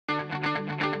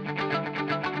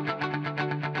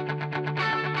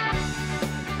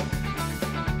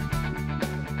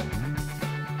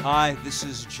Hi, this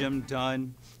is Jim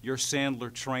Dunn, your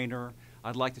Sandler trainer.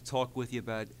 I'd like to talk with you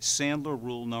about Sandler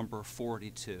rule number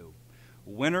 42.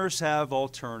 Winners have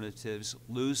alternatives,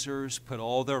 losers put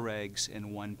all their eggs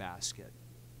in one basket.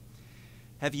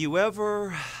 Have you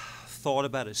ever thought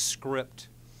about a script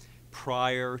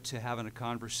prior to having a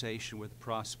conversation with a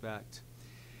prospect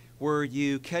where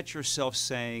you catch yourself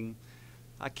saying,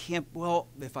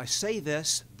 if I say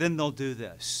this, then they'll do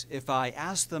this. If I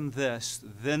ask them this,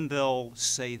 then they'll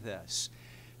say this.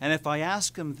 And if I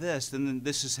ask them this, then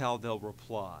this is how they'll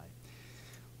reply.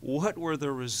 What were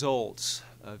the results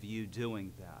of you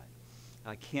doing that?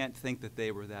 I can't think that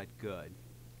they were that good.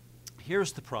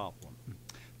 Here's the problem.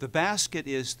 The basket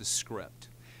is the script.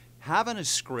 Having a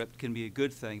script can be a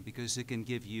good thing because it can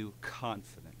give you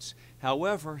confidence.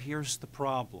 However, here's the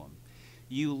problem.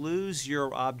 You lose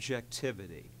your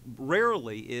objectivity.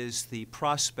 Rarely is the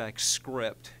prospect's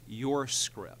script your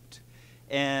script.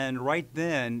 And right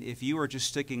then, if you are just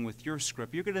sticking with your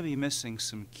script, you're going to be missing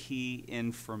some key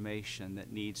information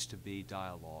that needs to be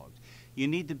dialogued. You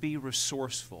need to be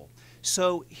resourceful.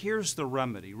 So here's the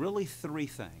remedy, really 3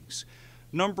 things.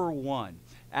 Number 1,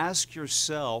 ask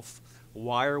yourself,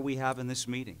 why are we having this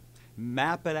meeting?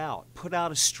 Map it out. Put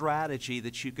out a strategy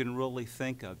that you can really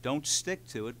think of. Don't stick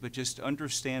to it, but just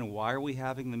understand, why are we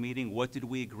having the meeting? What did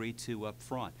we agree to up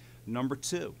front? Number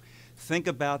 2, think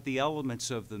about the elements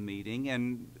of the meeting,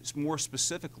 and more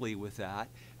specifically with that,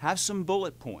 have some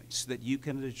bullet points that you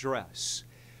can address.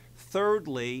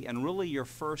 Thirdly, and really your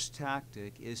first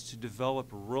tactic, is to develop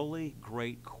really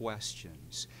great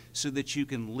questions so that you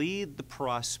can lead the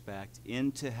prospect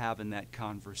into having that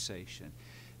conversation.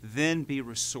 Then be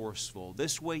resourceful.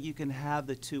 This way you can have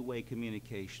the 2-way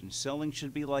communication. Selling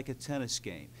should be like a tennis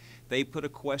game. They put a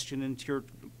question into your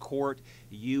court,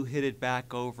 you hit it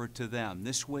back over to them.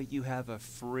 This way you have a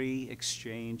free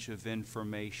exchange of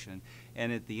information.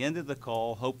 And at the end of the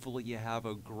call, hopefully you have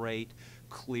a great,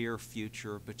 clear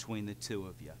future between the 2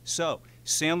 of you. So,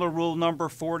 Sandler rule number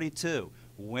 42.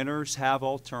 Winners have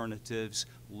alternatives.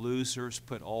 Losers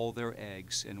put all their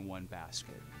eggs in one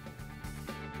basket.